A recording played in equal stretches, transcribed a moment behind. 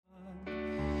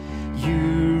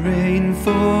and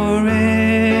forever.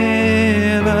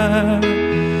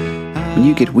 When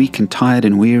you get weak and tired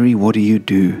and weary, what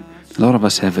do? A lot of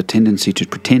us have a tendency to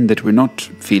pretend that we're not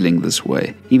feeling this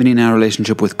way. Even in our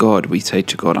relationship with God, we say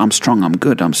to God, I'm strong, I'm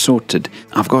good, I'm sorted,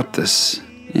 I've got this.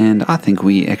 And I think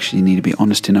we actually need to be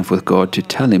honest enough with God to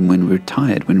tell Him when we're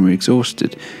tired, when we're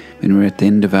exhausted, when we're at the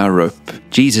end of our rope.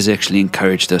 Jesus actually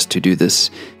encouraged us to do this.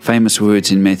 Famous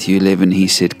words in Matthew 11, He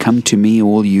said, "Come to me,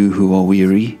 all you who are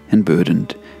weary and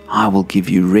burdened. I will give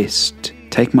you rest.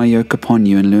 Take my yoke upon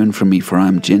you and learn from me, for I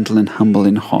am gentle and humble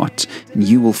in heart, and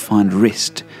you will find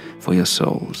rest for your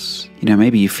souls."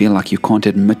 Maybe you feel like you can't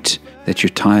admit that you're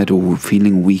tired or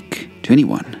feeling weak to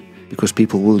anyone, because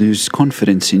people will lose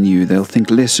confidence in you. They'll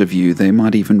think less of you. They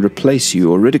might even replace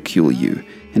you or ridicule you.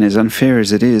 And as unfair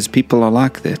as it is, people are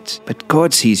like that. But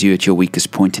God sees you at your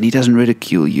weakest point, and He doesn't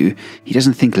ridicule you. He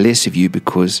doesn't think less of you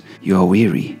because you are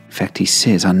weary. In fact, He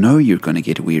says, I know you're going to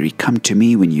get weary. Come to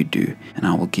me when you do, and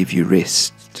I will give you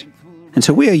rest. And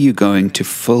so where are you going to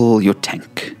fill your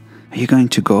tank? Are you going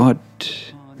to God?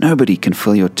 Nobody can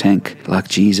fill your tank like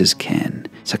Jesus can.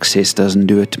 Success doesn't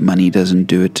do it, money doesn't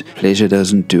do it, pleasure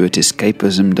doesn't do it,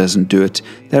 escapism doesn't do it.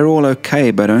 They're all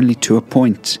okay, but only to a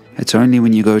point. It's only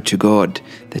when you go to God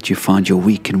that you find your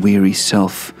weak and weary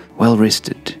self well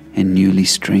rested and newly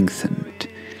strengthened.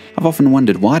 I've often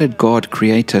wondered, why did God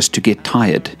create us to get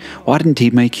tired? Why didn't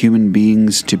He make human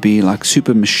beings to be like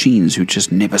super machines who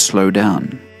just never slow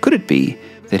down? Could it be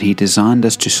that He designed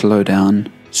us to slow down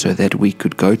so that we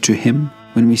could go to Him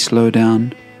when we slow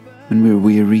down, when we're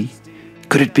weary?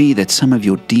 Could it be that some of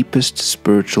your deepest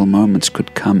spiritual moments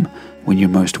could come when you're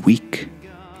most weak,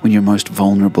 when you're most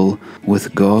vulnerable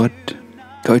with God?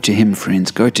 Go to Him, friends.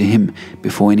 Go to Him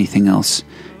before anything else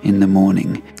in the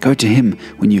morning. Go to Him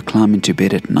when you climb into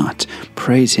bed at night.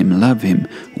 Praise Him, love Him,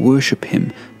 worship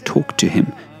Him, talk to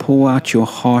Him, pour out your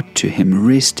heart to Him,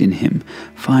 rest in Him,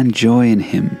 find joy in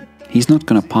Him. He's not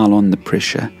going to pile on the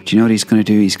pressure. Do you know what He's going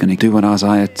to do? He's going to do what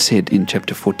Isaiah said in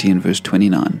chapter 40 and verse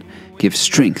 29. Give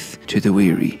strength to the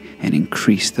weary and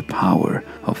increase the power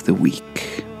of the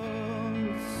weak.